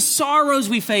how many sorrows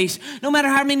we face, no matter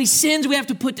how many sins we have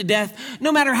to put to death,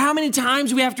 no matter how many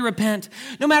times we have to repent,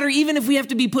 no matter even if we have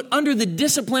to be put under the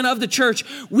discipline of the church,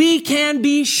 we can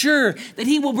be sure that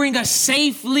he will bring us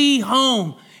safely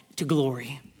home to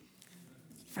glory.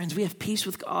 Friends, we have peace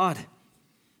with God.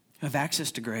 We have access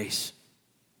to grace.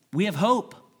 We have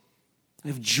hope.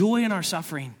 We have joy in our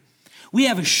suffering. We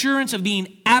have assurance of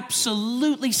being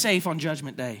absolutely safe on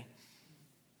Judgment Day.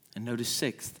 And notice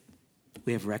sixth,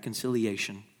 we have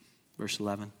reconciliation. Verse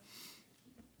 11.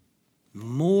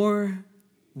 More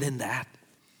than that.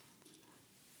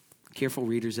 Careful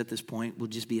readers at this point will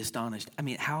just be astonished. I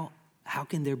mean, how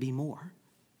can there be more?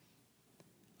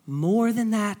 More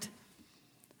than that,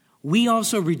 we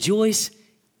also rejoice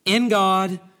in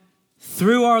God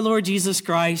through our Lord Jesus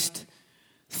Christ,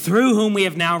 through whom we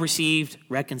have now received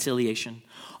reconciliation.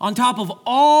 On top of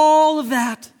all of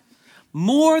that,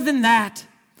 more than that,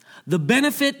 the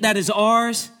benefit that is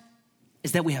ours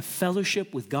is that we have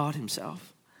fellowship with God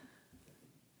himself.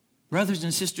 Brothers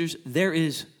and sisters, there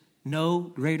is no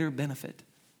greater benefit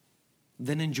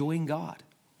than enjoying God.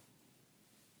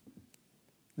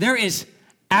 There is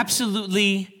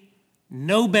absolutely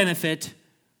no benefit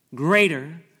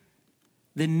greater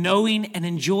than knowing and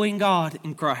enjoying God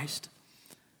in Christ.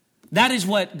 That is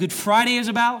what Good Friday is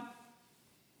about.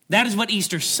 That is what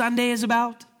Easter Sunday is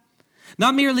about.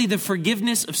 Not merely the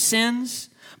forgiveness of sins,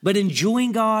 but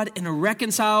enjoying God in a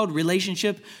reconciled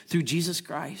relationship through Jesus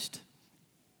Christ.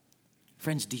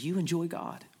 Friends, do you enjoy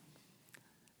God?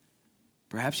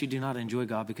 Perhaps you do not enjoy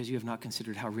God because you have not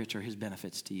considered how rich are his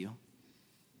benefits to you.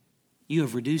 You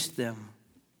have reduced them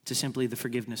to simply the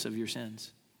forgiveness of your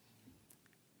sins.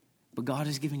 But God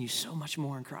has given you so much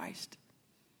more in Christ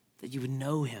that you would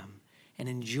know him and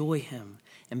enjoy him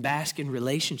and bask in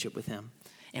relationship with him.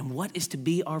 And what is to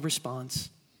be our response?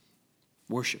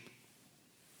 Worship.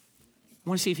 I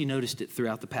want to see if you noticed it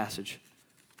throughout the passage.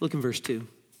 Look in verse 2.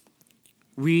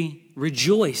 We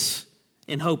rejoice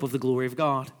in hope of the glory of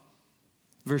God.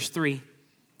 Verse 3.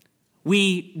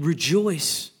 We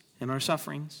rejoice in our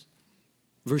sufferings.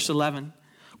 Verse 11,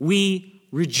 we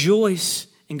rejoice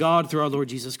in God through our Lord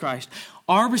Jesus Christ.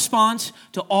 Our response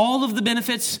to all of the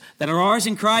benefits that are ours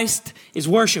in Christ is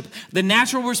worship. The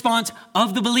natural response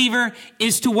of the believer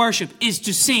is to worship, is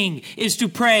to sing, is to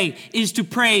pray, is to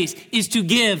praise, is to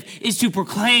give, is to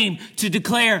proclaim, to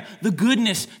declare the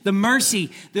goodness, the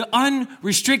mercy, the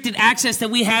unrestricted access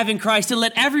that we have in Christ, to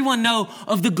let everyone know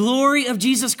of the glory of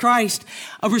Jesus Christ.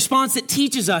 A response that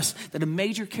teaches us that a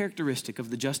major characteristic of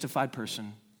the justified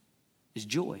person is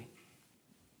joy.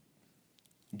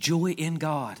 Joy in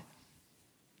God.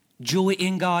 Joy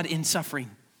in God in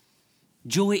suffering.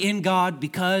 Joy in God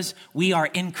because we are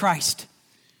in Christ.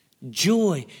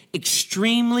 Joy,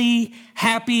 extremely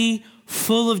happy,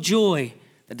 full of joy.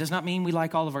 That does not mean we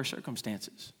like all of our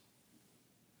circumstances.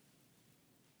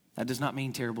 That does not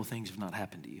mean terrible things have not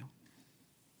happened to you.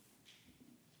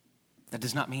 That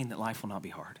does not mean that life will not be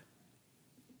hard.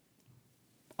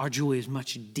 Our joy is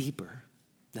much deeper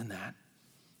than that.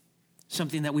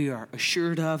 Something that we are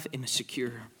assured of and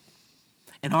secure.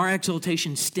 And our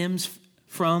exaltation stems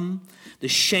from the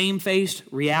shame-faced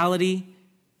reality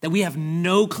that we have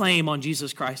no claim on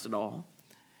Jesus Christ at all.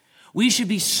 We should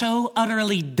be so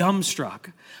utterly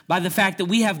dumbstruck by the fact that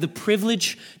we have the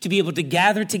privilege to be able to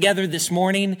gather together this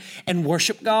morning and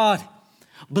worship God.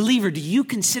 Believer, do you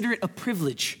consider it a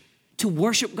privilege to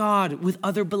worship God with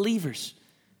other believers?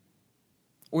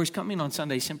 Or is coming on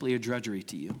Sunday simply a drudgery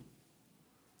to you?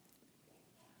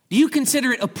 Do you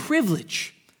consider it a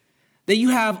privilege that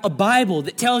you have a Bible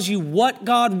that tells you what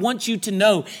God wants you to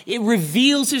know? It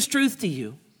reveals his truth to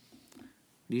you.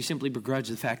 Do you simply begrudge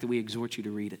the fact that we exhort you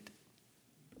to read it?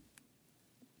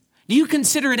 Do you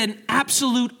consider it an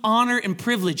absolute honor and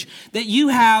privilege that you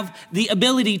have the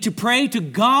ability to pray to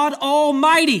God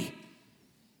Almighty?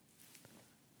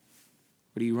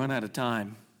 Or do you run out of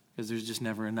time because there's just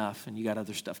never enough and you got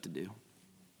other stuff to do?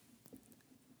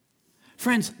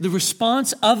 Friends, the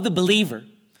response of the believer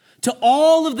to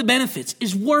all of the benefits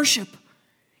is worship,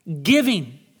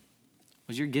 giving.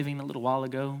 Was your giving a little while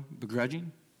ago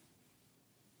begrudging?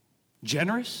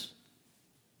 Generous?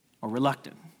 Or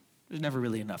reluctant? There's never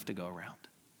really enough to go around.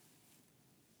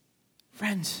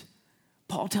 Friends,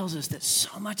 Paul tells us that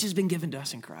so much has been given to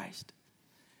us in Christ.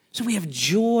 So we have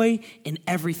joy in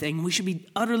everything. We should be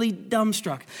utterly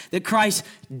dumbstruck that Christ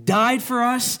died for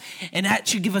us, and that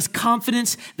should give us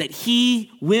confidence that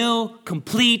he will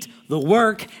complete the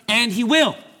work, and he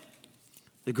will.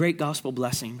 The great gospel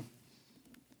blessing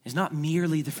is not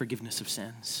merely the forgiveness of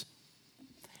sins.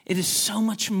 It is so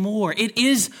much more. It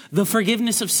is the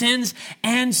forgiveness of sins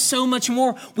and so much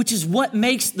more, which is what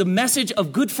makes the message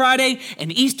of Good Friday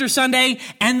and Easter Sunday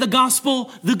and the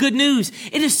gospel the good news.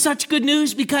 It is such good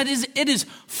news because it is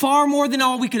far more than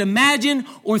all we could imagine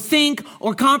or think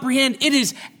or comprehend. It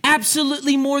is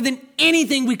absolutely more than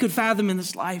anything we could fathom in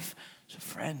this life. So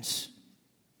friends,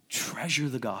 treasure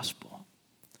the gospel.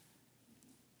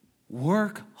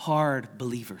 Work hard,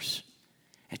 believers,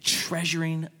 at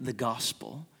treasuring the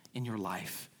gospel in your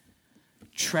life.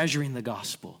 Treasuring the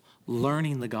gospel,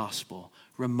 learning the gospel,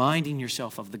 reminding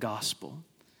yourself of the gospel.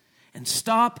 And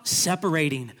stop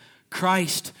separating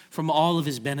Christ from all of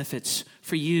his benefits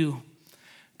for you.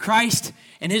 Christ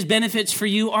and his benefits for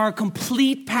you are a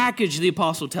complete package, the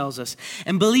apostle tells us.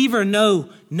 And believer, know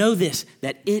this,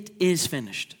 that it is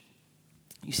finished.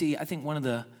 You see, I think one of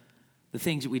the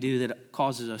things that we do that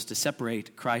causes us to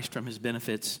separate Christ from his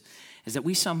benefits is that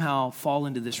we somehow fall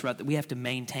into this rut that we have to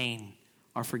maintain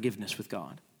our forgiveness with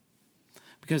God.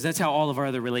 Because that's how all of our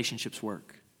other relationships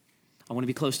work. I want to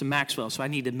be close to Maxwell, so I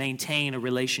need to maintain a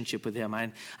relationship with him.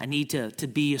 I need to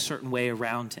be a certain way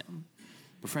around him.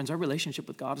 But friends, our relationship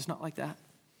with God is not like that.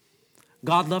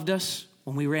 God loved us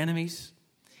when we were enemies.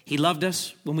 He loved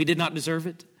us when we did not deserve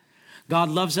it. God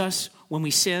loves us when we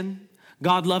sin.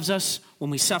 God loves us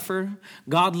when we suffer.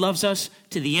 God loves us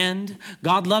to the end.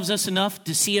 God loves us enough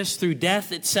to see us through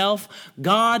death itself.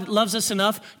 God loves us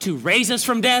enough to raise us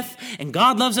from death. And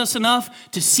God loves us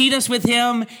enough to seat us with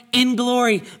him in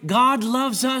glory. God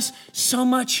loves us so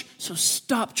much, so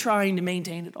stop trying to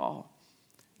maintain it all.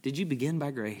 Did you begin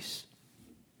by grace?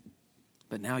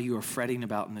 But now you are fretting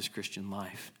about in this Christian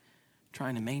life,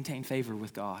 trying to maintain favor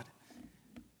with God.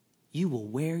 You will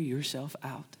wear yourself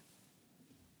out.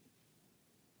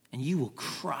 And you will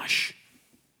crush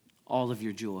all of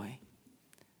your joy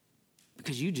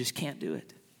because you just can't do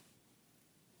it.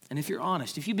 And if you're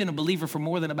honest, if you've been a believer for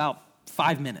more than about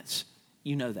 5 minutes,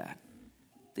 you know that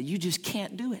you just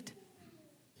can't do it.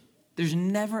 There's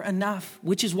never enough,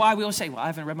 which is why we always say, well, I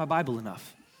haven't read my Bible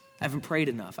enough. I haven't prayed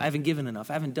enough. I haven't given enough.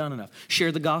 I haven't done enough.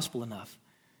 Shared the gospel enough.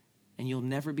 And you'll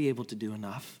never be able to do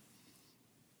enough.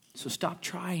 So stop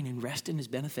trying and rest in his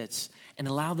benefits and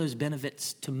allow those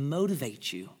benefits to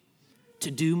motivate you to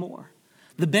do more.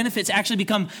 The benefits actually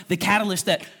become the catalyst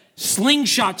that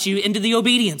slingshots you into the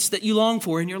obedience that you long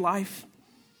for in your life.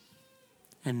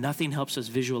 And nothing helps us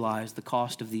visualize the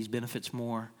cost of these benefits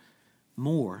more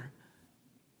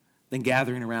than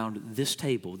gathering around this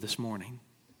table this morning.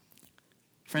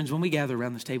 Friends, when we gather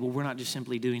around this table, we're not just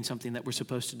simply doing something that we're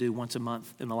supposed to do once a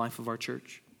month in the life of our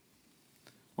church.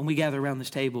 When we gather around this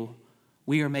table,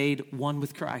 we are made one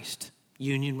with Christ,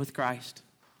 union with Christ,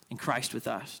 and Christ with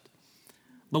us.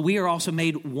 But we are also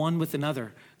made one with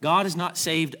another. God has not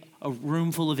saved a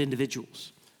room full of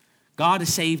individuals. God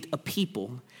has saved a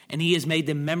people, and he has made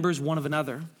them members one of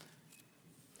another.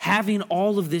 Having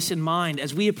all of this in mind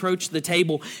as we approach the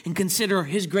table and consider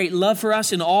his great love for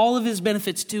us and all of his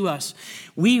benefits to us,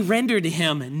 we render to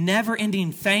him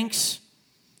never-ending thanks.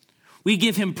 We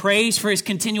give him praise for his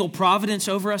continual providence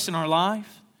over us in our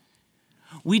life.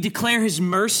 We declare his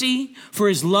mercy for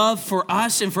his love for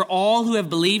us and for all who have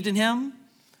believed in him.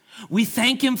 We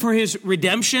thank him for his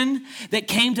redemption that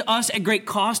came to us at great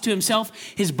cost to himself.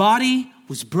 His body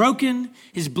was broken.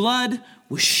 His blood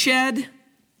was shed.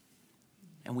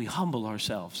 And we humble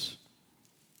ourselves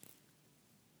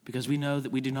because we know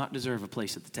that we do not deserve a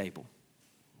place at the table.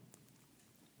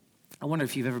 I wonder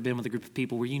if you've ever been with a group of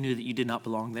people where you knew that you did not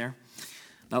belong there.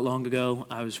 Not long ago,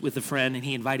 I was with a friend, and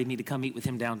he invited me to come meet with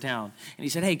him downtown. And he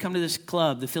said, hey, come to this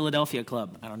club, the Philadelphia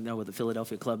Club. I don't know what the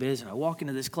Philadelphia Club is. And I walk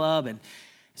into this club, and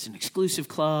it's an exclusive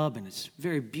club, and it's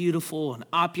very beautiful and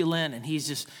opulent. And he's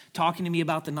just talking to me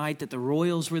about the night that the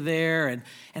Royals were there. And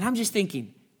I'm just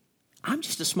thinking, I'm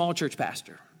just a small church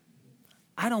pastor.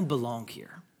 I don't belong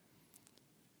here.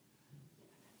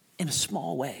 in a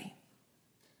small way,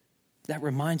 that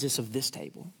reminds us of this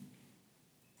table.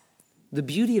 The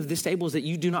beauty of this table is that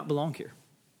you do not belong here.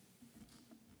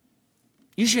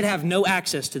 You should have no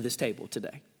access to this table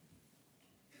today.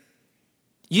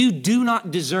 You do not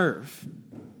deserve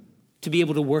to be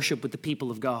able to worship with the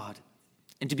people of God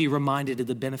and to be reminded of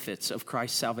the benefits of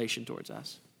Christ's salvation towards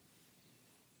us.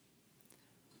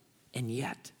 And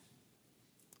yet,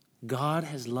 God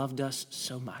has loved us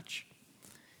so much.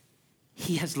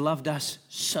 He has loved us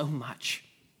so much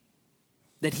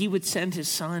that he would send his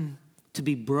son to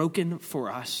be broken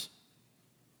for us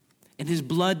and his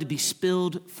blood to be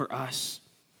spilled for us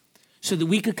so that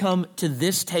we could come to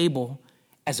this table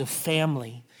as a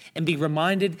family and be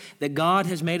reminded that God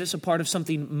has made us a part of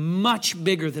something much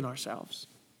bigger than ourselves,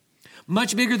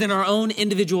 much bigger than our own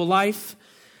individual life.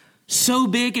 So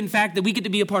big, in fact, that we get to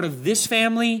be a part of this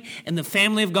family and the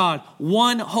family of God,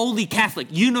 one holy Catholic,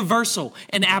 universal,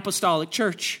 and apostolic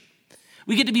church.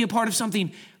 We get to be a part of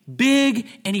something big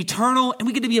and eternal, and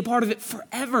we get to be a part of it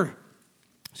forever.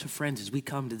 So friends, as we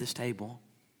come to this table,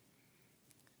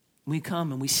 we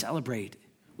come and we celebrate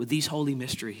with these holy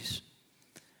mysteries.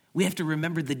 We have to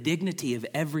remember the dignity of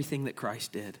everything that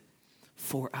Christ did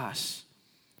for us.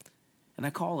 And I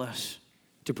call us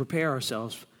to prepare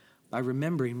ourselves by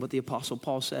remembering what the Apostle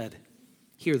Paul said.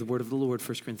 Hear the word of the Lord,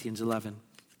 1 Corinthians 11.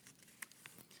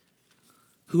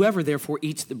 Whoever therefore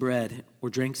eats the bread or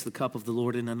drinks the cup of the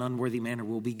Lord in an unworthy manner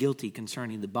will be guilty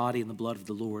concerning the body and the blood of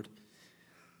the Lord.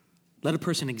 Let a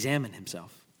person examine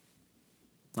himself.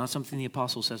 Not something the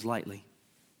apostle says lightly.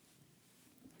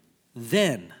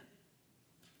 Then,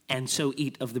 and so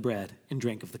eat of the bread and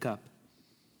drink of the cup.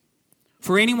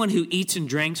 For anyone who eats and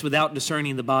drinks without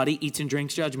discerning the body eats and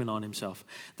drinks judgment on himself.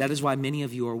 That is why many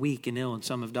of you are weak and ill and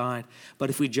some have died.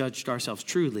 But if we judged ourselves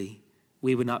truly,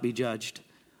 we would not be judged.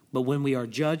 But when we are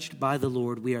judged by the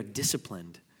Lord, we are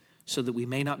disciplined so that we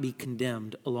may not be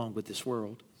condemned along with this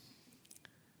world.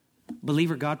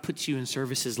 Believer, God puts you in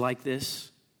services like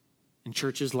this, in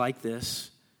churches like this,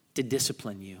 to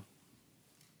discipline you,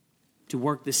 to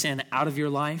work the sin out of your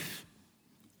life,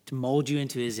 to mold you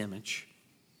into his image.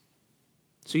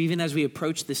 So even as we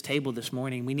approach this table this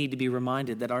morning, we need to be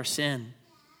reminded that our sin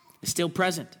is still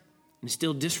present and is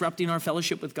still disrupting our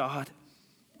fellowship with God.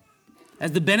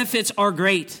 As the benefits are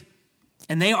great,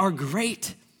 and they are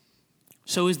great,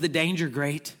 so is the danger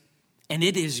great. And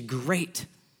it is great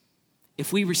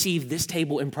if we receive this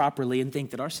table improperly and think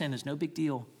that our sin is no big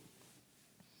deal.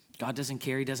 God doesn't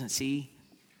care, he doesn't see.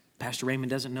 Pastor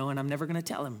Raymond doesn't know, and I'm never going to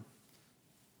tell him.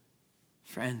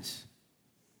 Friends,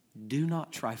 do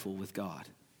not trifle with God.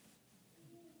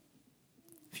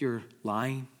 If you're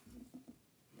lying,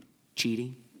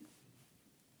 cheating,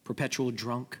 perpetual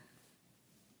drunk,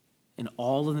 and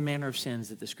all of the manner of sins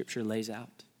that the scripture lays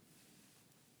out,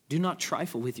 do not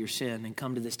trifle with your sin and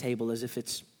come to this table as if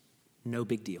it's no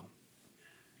big deal.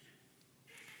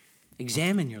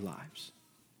 Examine your lives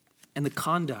and the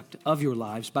conduct of your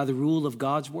lives by the rule of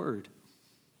God's word.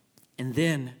 And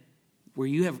then, where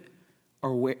you have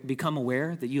become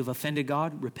aware that you have offended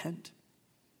God, repent.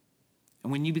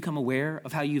 And when you become aware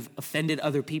of how you've offended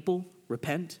other people,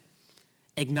 repent.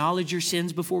 Acknowledge your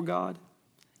sins before God.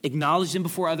 Acknowledge them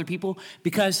before other people,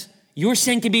 because your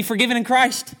sin can be forgiven in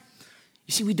Christ.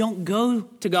 You see, we don't go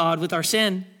to God with our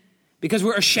sin because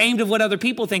we're ashamed of what other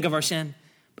people think of our sin.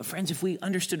 But friends, if we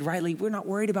understood rightly, we're not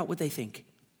worried about what they think.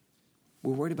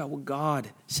 We're worried about what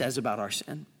God says about our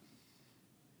sin.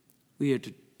 We are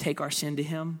to take our sin to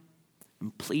him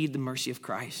and plead the mercy of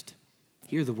Christ.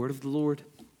 Hear the word of the Lord.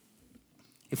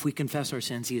 If we confess our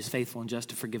sins, he is faithful and just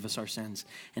to forgive us our sins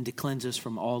and to cleanse us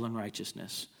from all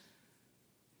unrighteousness.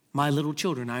 My little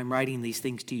children, I am writing these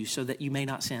things to you so that you may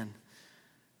not sin.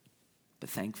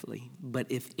 But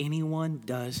if anyone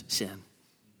does sin,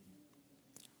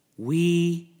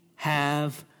 we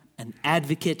have an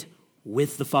advocate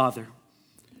with the Father,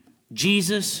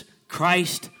 Jesus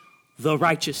Christ the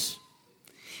righteous.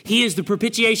 He is the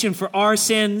propitiation for our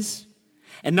sins,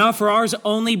 and not for ours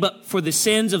only, but for the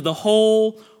sins of the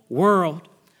whole world.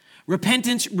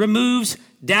 Repentance removes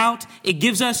doubt. It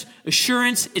gives us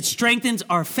assurance. It strengthens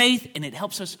our faith, and it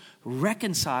helps us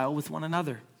reconcile with one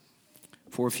another.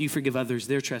 For if you forgive others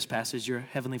their trespasses, your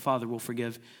heavenly Father will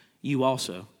forgive you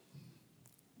also.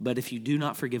 But if you do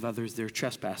not forgive others their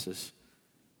trespasses,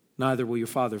 neither will your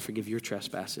Father forgive your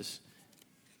trespasses.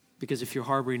 Because if you're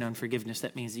harboring unforgiveness,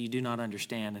 that means that you do not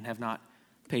understand and have not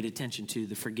paid attention to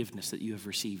the forgiveness that you have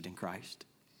received in Christ.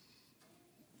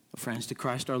 Friends, to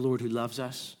Christ our Lord, who loves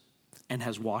us and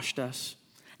has washed us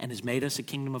and has made us a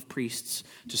kingdom of priests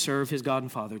to serve his God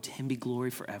and Father, to him be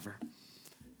glory forever.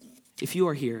 If you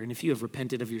are here and if you have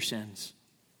repented of your sins,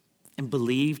 and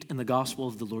believed in the gospel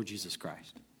of the Lord Jesus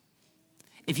Christ,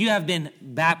 if you have been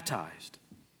baptized,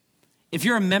 if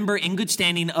you're a member in good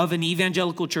standing of an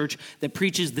evangelical church that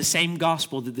preaches the same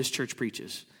gospel that this church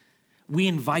preaches, we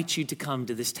invite you to come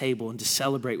to this table and to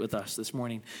celebrate with us this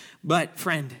morning. But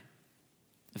friend,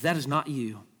 if that is not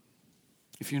you,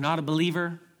 if you're not a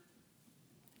believer,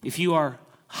 if you are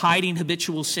hiding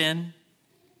habitual sin,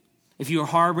 if you are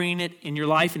harboring it in your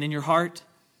life and in your heart,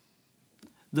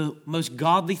 the most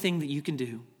godly thing that you can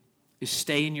do is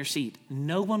stay in your seat.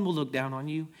 No one will look down on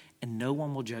you and no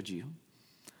one will judge you.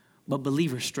 But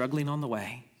believers struggling on the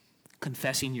way,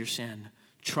 confessing your sin,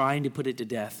 trying to put it to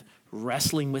death,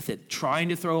 wrestling with it, trying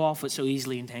to throw off what so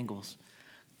easily entangles,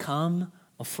 come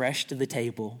afresh to the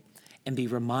table and be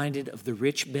reminded of the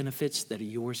rich benefits that are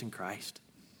yours in Christ.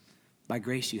 By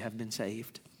grace you have been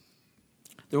saved.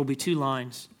 There will be 2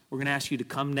 lines. We're going to ask you to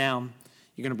come down.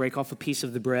 You're going to break off a piece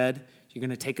of the bread. You're going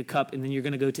to take a cup, and then you're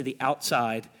going to go to the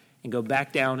outside and go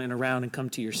back down and around and come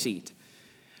to your seat.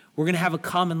 We're going to have a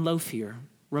common loaf here,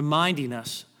 reminding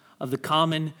us of the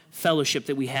common fellowship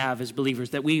that we have as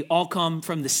believers, that we all come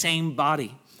from the same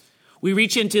body. We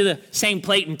reach into the same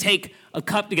plate and take a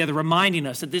cup together, reminding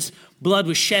us that this blood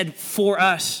was shed for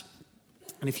us.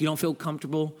 And if you don't feel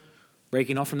comfortable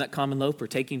breaking off from that common loaf or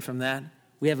taking from that,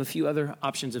 we have a few other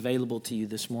options available to you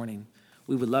this morning.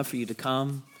 We would love for you to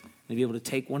come and be able to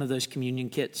take one of those communion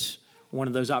kits, one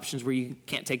of those options where you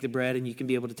can't take the bread and you can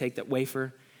be able to take that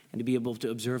wafer and to be able to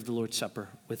observe the Lord's Supper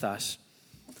with us.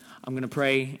 I'm going to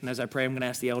pray, and as I pray, I'm going to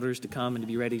ask the elders to come and to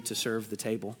be ready to serve the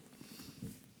table.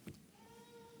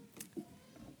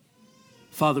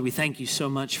 Father, we thank you so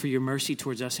much for your mercy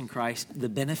towards us in Christ. The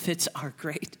benefits are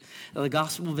great. The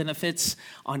gospel benefits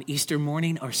on Easter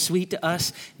morning are sweet to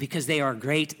us because they are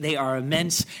great, they are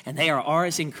immense, and they are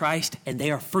ours in Christ, and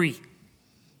they are free.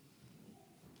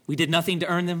 We did nothing to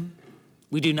earn them.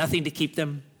 We do nothing to keep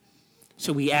them.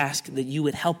 So we ask that you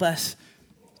would help us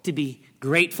to be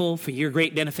grateful for your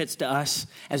great benefits to us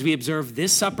as we observe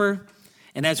this supper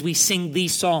and as we sing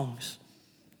these songs.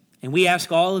 And we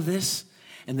ask all of this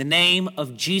in the name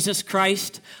of Jesus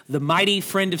Christ, the mighty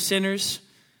friend of sinners,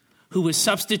 who was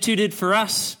substituted for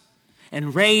us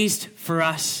and raised for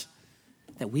us,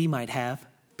 that we might have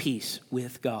peace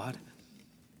with God.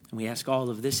 And we ask all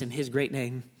of this in his great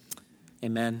name.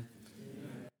 Amen.